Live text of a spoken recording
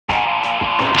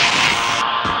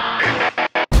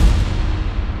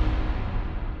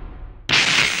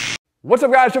What's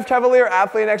up, guys? Jeff Cavaliere,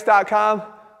 AthleanX.com.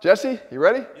 Jesse, you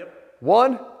ready? Yep.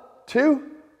 1,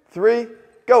 2, 3,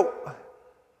 go.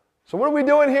 So what are we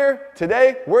doing here?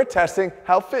 Today, we're testing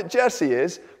how fit Jesse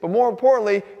is, but more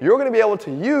importantly, you're going to be able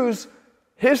to use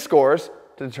his scores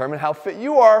to determine how fit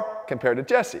you are compared to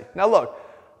Jesse. Now look,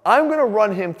 I'm going to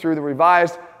run him through the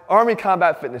revised Army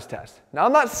Combat Fitness Test. Now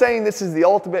I'm not saying this is the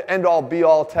ultimate end-all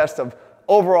be-all test of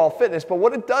overall fitness, but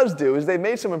what it does do is they've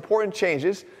made some important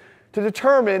changes to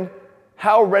determine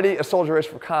how ready a soldier is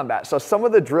for combat. So some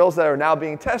of the drills that are now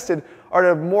being tested are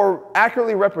to more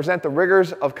accurately represent the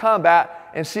rigors of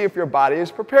combat and see if your body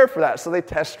is prepared for that. So they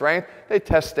test strength, they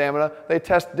test stamina, they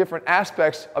test different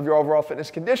aspects of your overall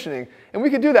fitness conditioning. And we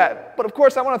could do that, but of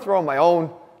course I want to throw in my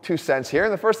own 2 cents here.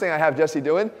 And the first thing I have Jesse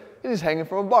doing is he's hanging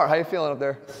from a bar. How you feeling up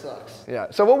there? It sucks.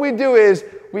 Yeah, so what we do is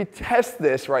we test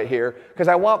this right here because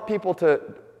I want people to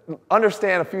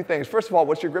understand a few things. First of all,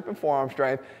 what's your grip and forearm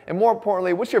strength? And more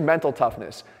importantly, what's your mental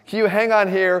toughness? Can you hang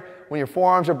on here when your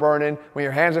forearms are burning, when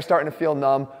your hands are starting to feel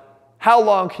numb? How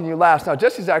long can you last? Now,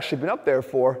 Jesse's actually been up there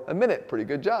for a minute. Pretty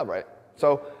good job, right?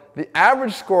 So the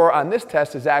average score on this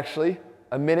test is actually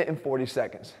 1 minute and 40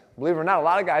 seconds. Believe it or not, a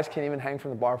lot of guys can't even hang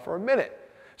from the bar for a minute.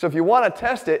 So if you want to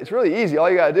test it, it's really easy. All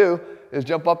you got to do is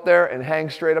jump up there and hang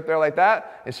straight up there like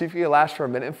that and see if you can last for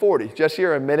 1 minute and 40. Jesse,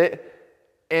 you're 1 minute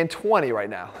and 20 right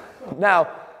now. Now,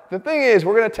 the thing is,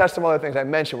 we're going to test some other things I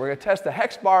mentioned. We're going to test the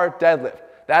hex bar deadlift.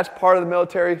 That's part of the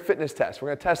military fitness test. We're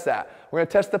going to test that. We're going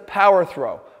to test the power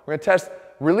throw. We're going to test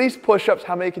release push-ups,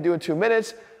 how many you can do in 2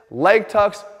 minutes, leg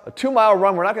tucks, a 2-mile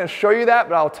run. We're not going to show you that,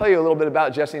 but I'll tell you a little bit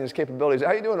about Jesse and his capabilities.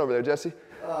 How you doing over there, Jesse?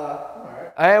 All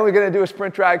right. And we're going to do a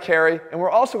sprint drag carry, and we're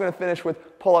also going to finish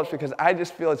with pull-ups because I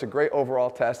just feel it's a great overall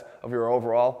test of your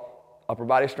overall upper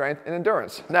body strength and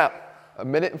endurance. Now,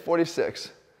 1 minute and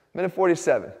 46. Minute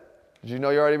 47. Did you know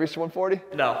you already reached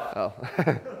 140? No. Oh.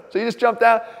 So you just jumped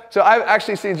out? So I've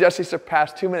actually seen Jesse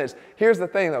surpass 2 minutes. Here's the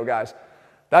thing though, guys.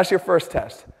 That's your first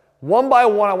test. One by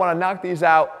one, I want to knock these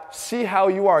out, see how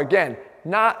you are. Again,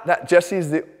 not that Jesse's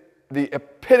the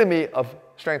epitome of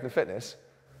strength and fitness.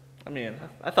 I mean,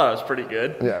 I thought it was pretty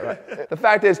good. Yeah, right. The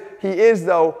fact is, he is,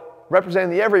 though,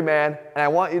 representing the everyman, and I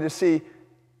want you to see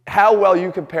how well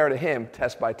you compare to him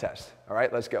test by test. All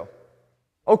right, let's go.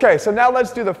 Okay, so now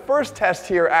let's do the first test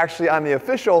here actually on the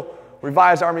official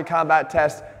revised Army Combat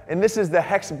Test, and this is the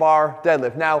hex bar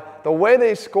deadlift. Now, the way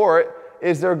they score it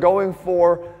is they're going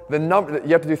for the number.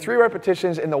 You have to do 3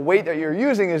 repetitions, and the weight that you're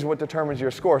using is what determines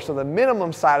your score. So the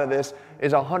minimum side of this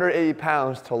is 180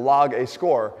 pounds to log a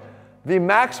score. The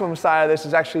maximum side of this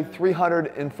is actually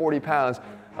 340 pounds.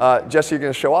 Jesse, you're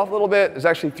going to show off a little bit. There's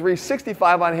actually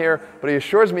 365 on here, but he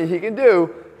assures me he can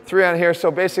do 3 on here.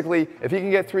 So basically, if he can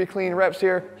get 3 clean reps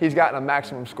here, he's gotten a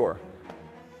maximum score.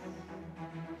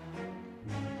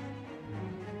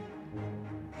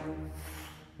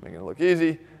 Making it look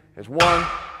easy. Here's 1,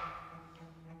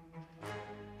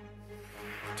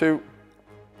 2.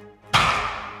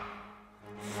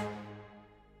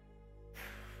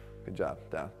 Good job,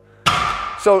 down.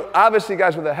 So obviously,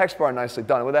 guys, with a hex bar, nicely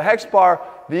done. With a hex bar,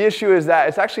 the issue is that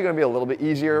it's actually going to be a little bit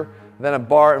easier than a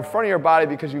bar in front of your body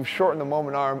because you've shortened the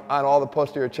moment arm on all the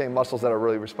posterior chain muscles that are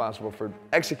really responsible for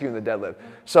executing the deadlift.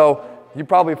 So you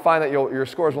probably find that your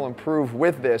scores will improve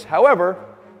with this. However,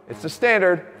 it's the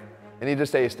standard, and you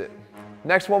just aced it.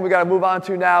 Next one we got to move on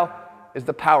to now is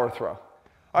the power throw. All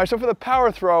right, so for the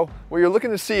power throw, what you're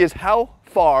looking to see is how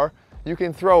far you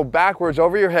can throw backwards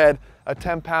over your head a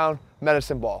 10-pound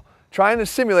medicine ball. Trying to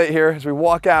simulate here as we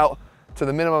walk out to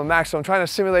the minimum and maximum, trying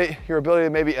to simulate your ability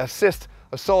to maybe assist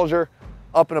a soldier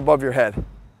up and above your head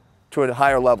to a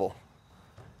higher level.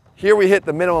 Here we hit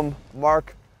the minimum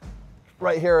mark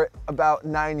right here at about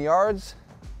 9 yards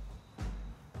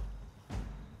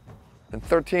and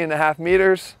 13.5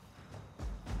 meters.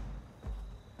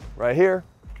 Right here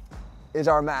is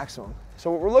our maximum.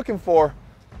 So what we're looking for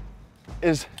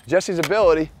is Jesse's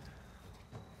ability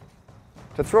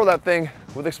to throw that thing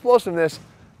with explosiveness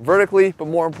vertically, but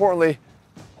more importantly,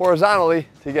 horizontally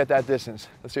to get that distance.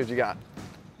 Let's see what you got.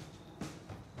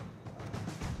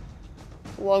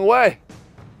 It's a long way.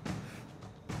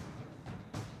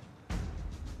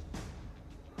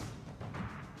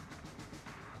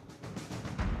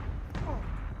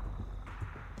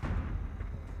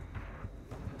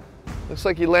 Looks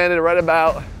like you landed right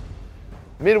about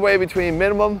midway between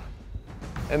minimum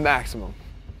and maximum.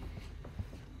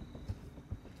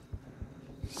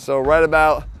 So right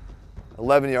about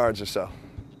 11 yards or so.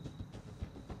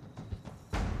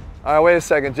 All right, wait a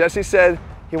second. Jesse said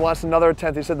he wants another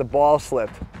attempt. He said the ball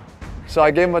slipped. So I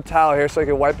gave him a towel here so he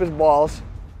can wipe his balls.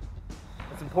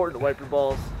 It's important to wipe your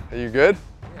balls. Are you good?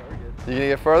 Yeah, we're good. You gonna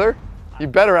get further? You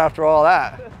better after all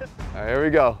that. All right, here we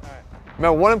go.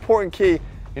 Remember, one important key,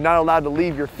 you're not allowed to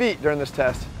leave your feet during this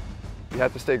test. You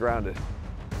have to stay grounded.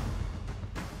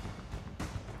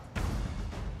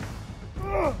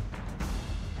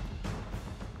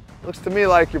 Looks to me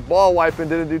like your ball wiping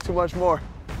didn't do too much more.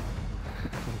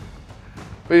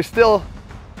 But you still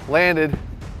landed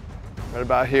right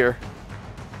about here,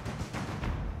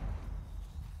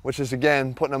 which is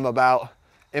again putting them about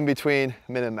in between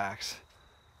min and max.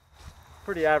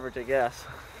 Pretty average, I guess.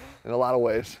 In a lot of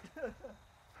ways.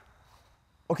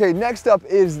 Okay, next up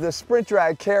is the sprint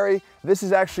drag carry. This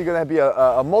is actually going to be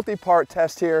a multi-part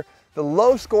test here. The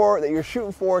low score that you're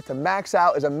shooting for to max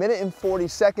out is 1 minute and 40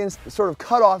 seconds. The sort of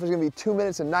cutoff is going to be 2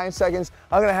 minutes and 9 seconds.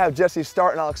 I'm going to have Jesse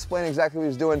start and I'll explain exactly what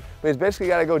he's doing. But he's basically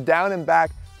got to go down and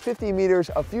back 50 meters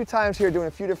a few times here, doing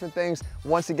a few different things,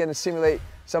 once again to simulate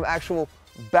some actual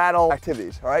battle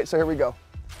activities. All right, so here we go.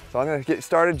 So I'm going to get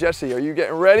started. Jesse, are you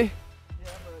getting ready? Yeah,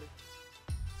 I'm ready.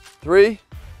 3,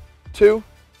 2,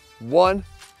 1,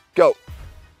 go.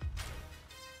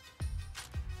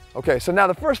 Okay, so now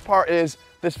the first part is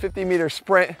this 50-meter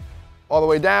sprint all the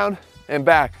way down and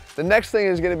back. The next thing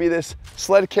is going to be this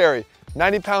sled carry.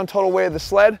 90-pound total weight of the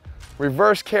sled,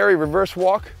 reverse carry, reverse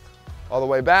walk, all the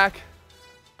way back.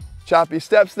 Choppy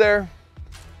steps there.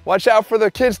 Watch out for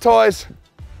the kids' toys.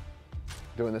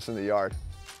 Doing this in the yard.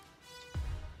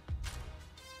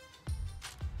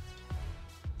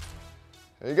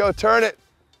 There you go, turn it.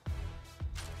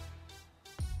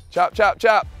 Chop, chop,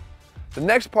 chop. The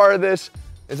next part of this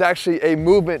is actually a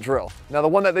movement drill. Now the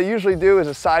one that they usually do is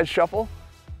a side shuffle.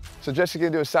 So Jesse's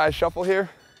gonna do a side shuffle here.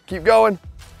 Keep going.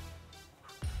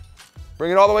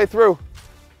 Bring it all the way through.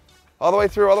 All the way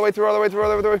through, all the way through, all the way through, all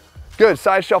the way through. Good,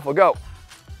 side shuffle, go.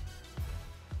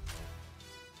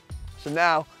 So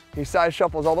now he side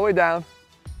shuffles all the way down.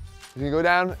 He's gonna go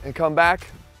down and come back.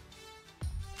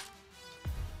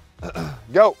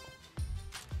 Go.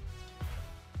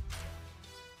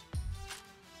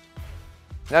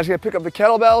 Now he's gonna pick up the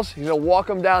kettlebells. He's gonna walk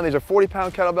them down. These are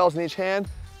 40-pound kettlebells in each hand.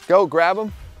 Go, grab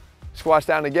them. Squats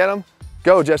down to get them.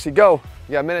 Go, Jesse, go.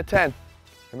 You got 1 minute 10.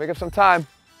 You make up some time.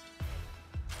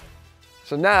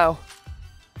 So now,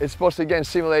 it's supposed to again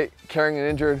simulate carrying an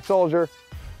injured soldier.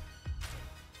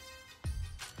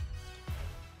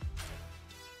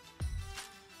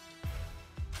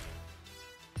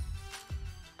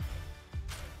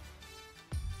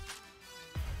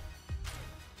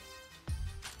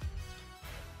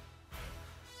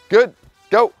 Good,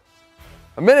 go.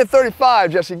 1 minute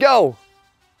 35, Jesse, go.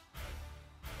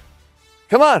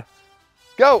 Come on,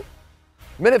 go. 1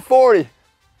 minute 40.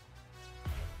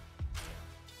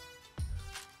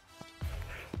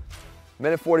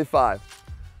 Minute 45.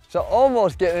 So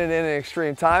almost getting it in an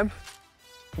extreme time.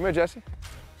 Come here, Jesse.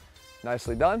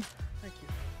 Nicely done. Thank you.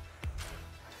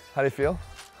 How do you feel?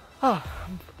 Oh,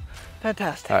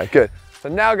 fantastic. All right, good. So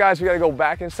now, guys, we gotta go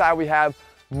back inside. We have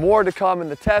more to come in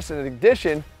the test. And in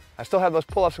addition, I still have those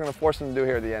pull-ups I'm gonna force them to do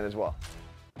here at the end as well.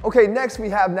 Okay, next we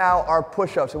have now our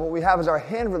push-ups, and what we have is our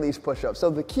hand release push-up. So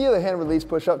the key of the hand release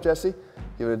push-up, Jesse,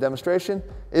 give it a demonstration,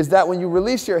 is that when you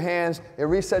release your hands, it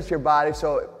resets your body,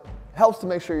 so it helps to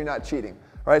make sure you're not cheating.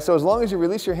 All right, so as long as you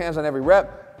release your hands on every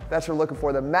rep, that's what we're looking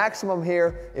for. The maximum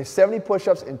here is 70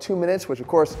 push-ups in 2 minutes, which of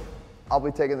course, I'll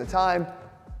be taking the time,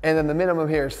 and then the minimum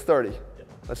here is 30.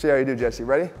 Let's see how you do, Jesse.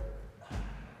 Ready?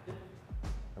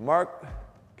 And mark,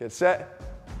 get set,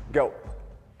 go.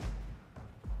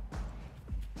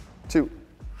 2,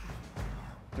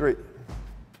 3,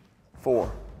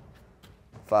 4,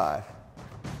 5,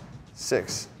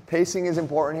 6. Pacing is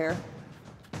important here.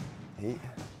 8,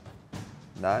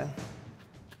 9,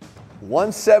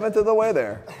 1/7 of the way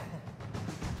there.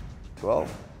 12,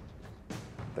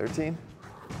 13,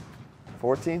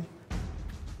 14,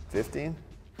 15,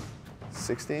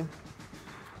 16,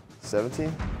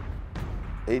 17,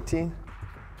 18,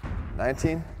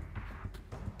 19,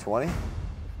 20,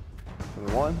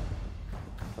 21,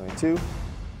 22,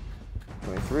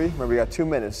 23. Remember, you got 2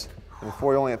 minutes.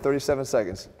 24, you only have 37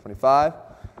 seconds. 25,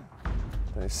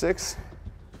 26,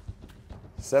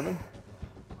 7,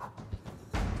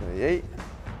 28,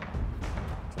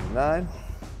 29,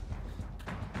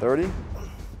 30.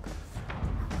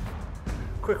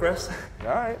 Quick rest. All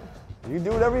right. You can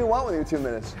do whatever you want with your 2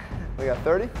 minutes. We got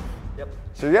 30? Yep.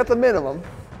 So you got the minimum.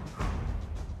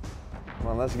 Come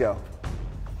on, let's go.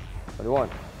 31,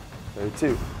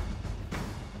 32,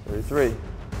 33,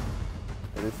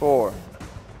 34.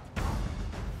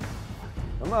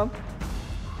 Come on.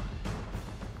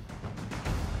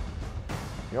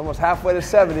 You're almost halfway to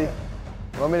 70. You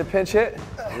want me to pinch hit?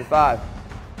 35,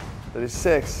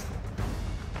 36,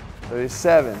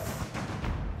 37,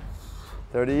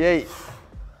 38,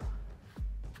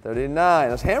 39.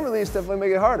 Those hand release definitely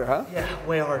make it harder, huh? Yeah,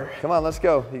 way harder. Come on, let's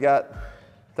go. You got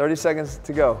 30 seconds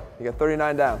to go. You got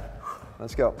 39 down.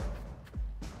 Let's go.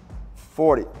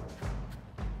 40.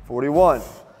 41.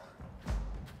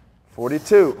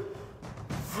 42.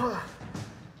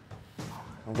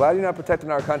 I'm glad you're not protecting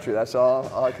our country. That's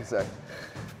all I can say.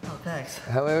 Oh, thanks.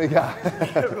 How many we got?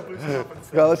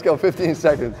 Go, let's go. 15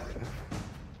 seconds.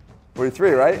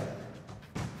 43, right?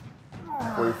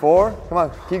 44. Come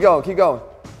on, keep going, keep going.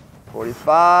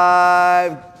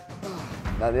 45.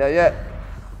 Not there yet.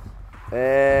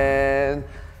 And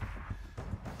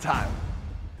time.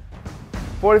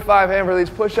 45 hand release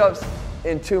push-ups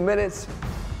in 2 minutes.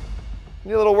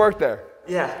 Need a little work there.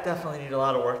 Yeah, definitely need a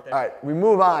lot of work there. All right, we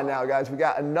move on now, guys. We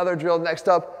got another drill. Next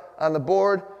up on the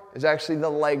board is actually the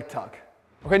leg tuck.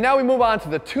 Okay, now we move on to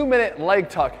the 2-minute leg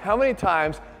tuck. How many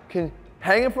times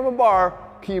hanging from a bar,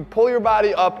 can you pull your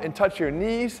body up and touch your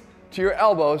knees to your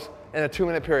elbows in a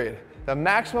 2-minute period? The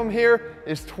maximum here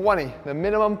is 20. The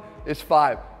minimum is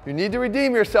 5. You need to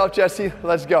redeem yourself, Jesse.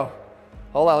 Let's go.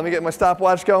 Hold on, let me get my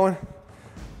stopwatch going.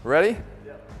 Ready?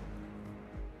 Yep.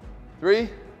 3,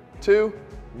 2,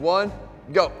 1,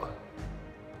 go.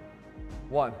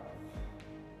 1,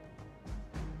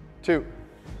 2,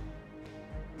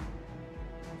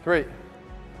 3,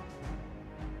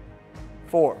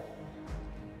 4,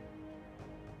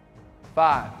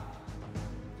 5,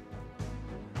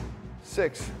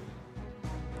 6,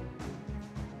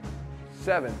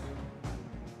 7,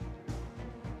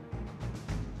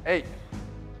 8,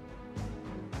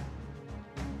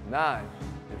 9.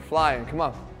 You're flying. Come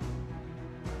on.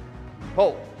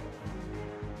 Pull.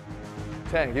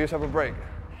 10. Give yourself a break.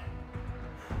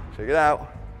 Check it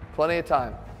out. Plenty of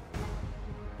time.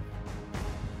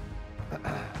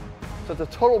 So it's a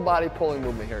total body pulling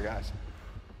movement here, guys,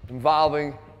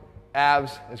 involving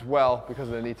abs as well because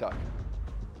of the knee tuck.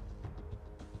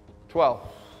 12.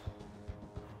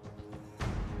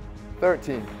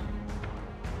 13.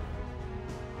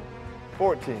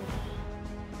 14.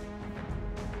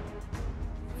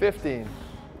 15.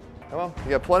 Come on, you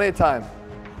got plenty of time.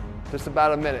 Just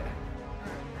about a minute.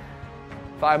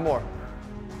 5 more.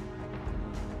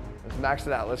 Let's max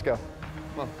it out. Let's go.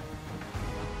 Come on.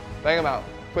 Bang them out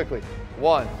quickly.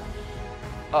 1.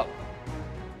 Up.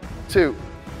 2.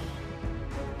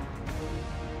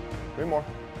 3 more.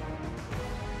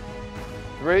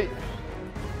 3.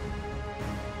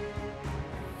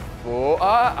 4.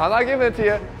 I'm not giving it to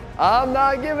you. I'm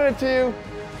not giving it to you.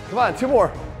 Come on, 2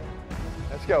 more.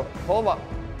 Let's go. Pull them up.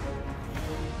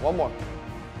 1 more.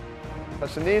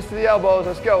 Touch the knees to the elbows.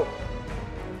 Let's go.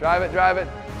 Drive it, drive it.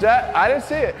 I didn't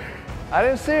see it. I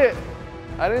didn't see it.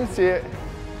 I didn't see it.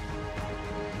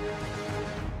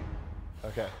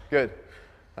 Okay, good.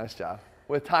 Nice job.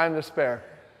 With time to spare.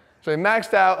 So we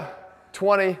maxed out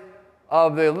 20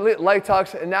 of the leg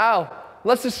tucks. And now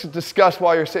let's just discuss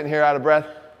while you're sitting here out of breath,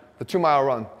 the 2-mile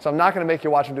run. So I'm not going to make you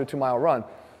watch him do a 2-mile run.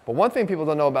 But one thing people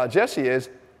don't know about Jesse is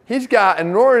he's got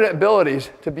inordinate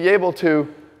abilities to be able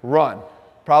to run.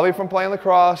 Probably from playing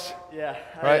lacrosse. Yeah,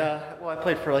 right? I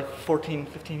played for like 14,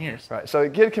 15 years. Right, so a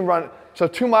kid can run. So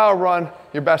 2-mile run,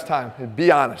 your best time.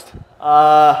 Be honest.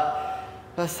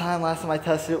 Best time, last time I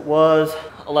tested it was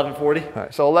 11:40. All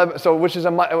right, so 11, so which is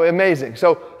amazing.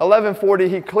 So 11:40,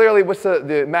 he clearly, what's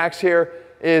the max here,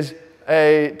 is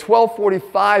a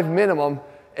 12:45 minimum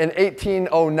and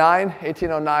 18:09.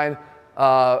 18:09.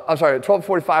 I'm sorry,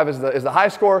 12:45 is the high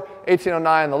score.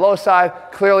 18:09 the low side.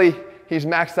 Clearly, he's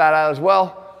maxed that out as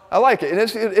well. I like it, and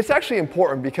it's actually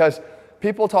important because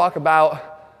people talk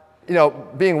about, you know,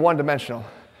 being one-dimensional.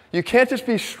 You can't just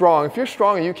be strong. If you're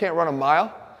strong and you can't run a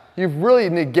mile, you've really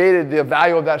negated the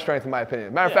value of that strength, in my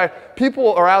opinion. Matter of fact,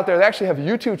 people are out there that actually have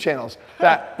YouTube channels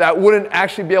that wouldn't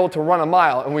actually be able to run a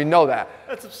mile, and we know that.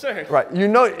 That's absurd. Right. You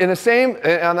know, in the same,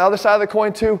 on the other side of the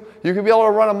coin too, you could be able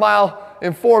to run a mile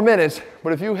in 4 minutes,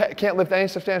 but if you can't lift any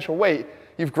substantial weight,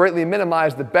 you've greatly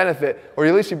minimized the benefit, or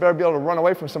at least you better be able to run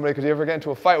away from somebody because you ever get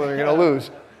into a fight where you're going to lose.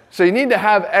 So you need to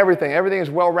have everything. Everything is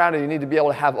well-rounded. You need to be able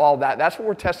to have all that. That's what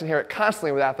we're testing here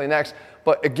constantly with Athlete Next,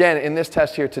 but again, in this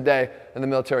test here today, in the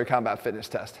military combat fitness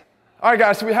test. All right,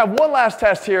 guys, so we have one last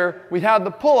test here. We have the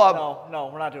pull-up.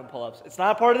 No, we're not doing pull-ups. It's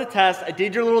not part of the test. I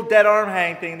did your little dead arm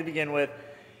hang thing to begin with.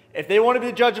 If they want to be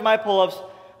the judge of my pull-ups,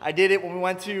 I did it when we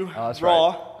went to Raw.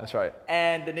 Right. That's right.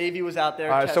 And the Navy was out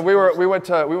there. All right, so we went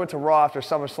to Raw after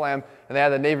SummerSlam, and they had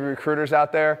the Navy recruiters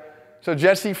out there. So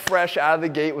Jesse, fresh out of the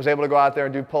gate, was able to go out there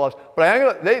and do pull-ups.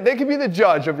 But they can be the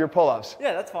judge of your pull-ups.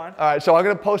 Yeah, that's fine. All right, so I'm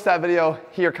going to post that video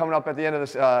here coming up at the end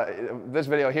of this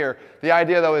video here. The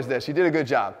idea, though, is this. You did a good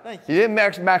job. Thank you. You didn't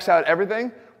max out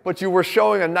everything, but you were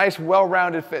showing a nice,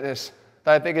 well-rounded fitness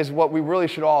that I think is what we really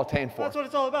should all attain for. That's what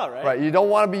it's all about, right? Right. You don't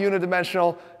want to be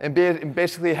unidimensional and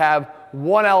basically have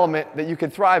one element that you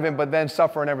can thrive in, but then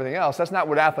suffer in everything else. That's not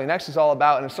what Athlete Next is all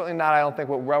about, and it's certainly not, I don't think,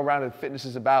 what well-rounded fitness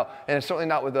is about, and it's certainly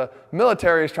not what the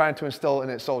military is trying to instill in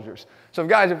its soldiers. So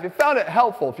guys, if you found it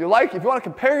helpful, if you want to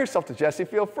compare yourself to Jesse,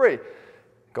 feel free.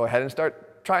 Go ahead and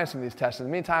start trying some of these tests. In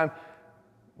the meantime,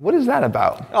 what is that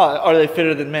about? Oh, are they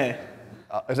fitter than me?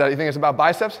 You think it's about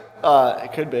biceps?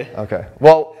 It could be. Okay.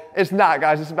 Well, it's not,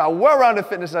 guys. It's about well-rounded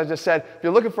fitness, as I just said. If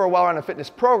you're looking for a well-rounded fitness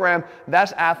program,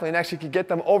 that's Athlete Next. You can get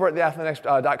them over at the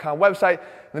athletenext.com website.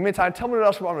 In the meantime, tell me what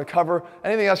else you want me to cover.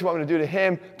 Anything else you want me to do to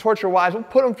him, torture-wise, we'll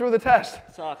put him through the test.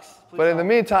 Sucks. But in the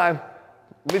meantime,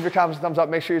 leave your comments and thumbs up.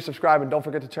 Make sure you subscribe, and don't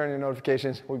forget to turn on your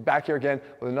notifications. We'll be back here again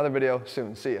with another video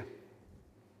soon. See ya.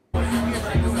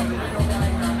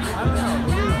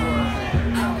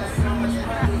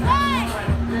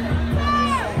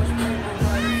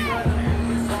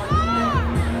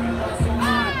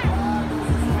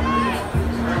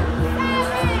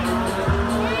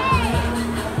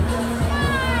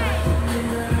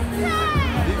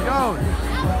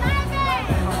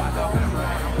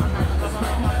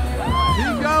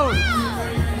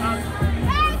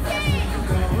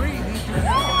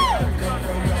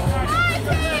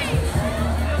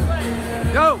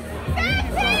 Go!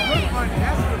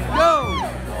 Go!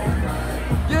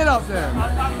 Get up there!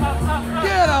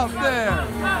 Get up there!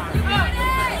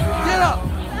 Get up!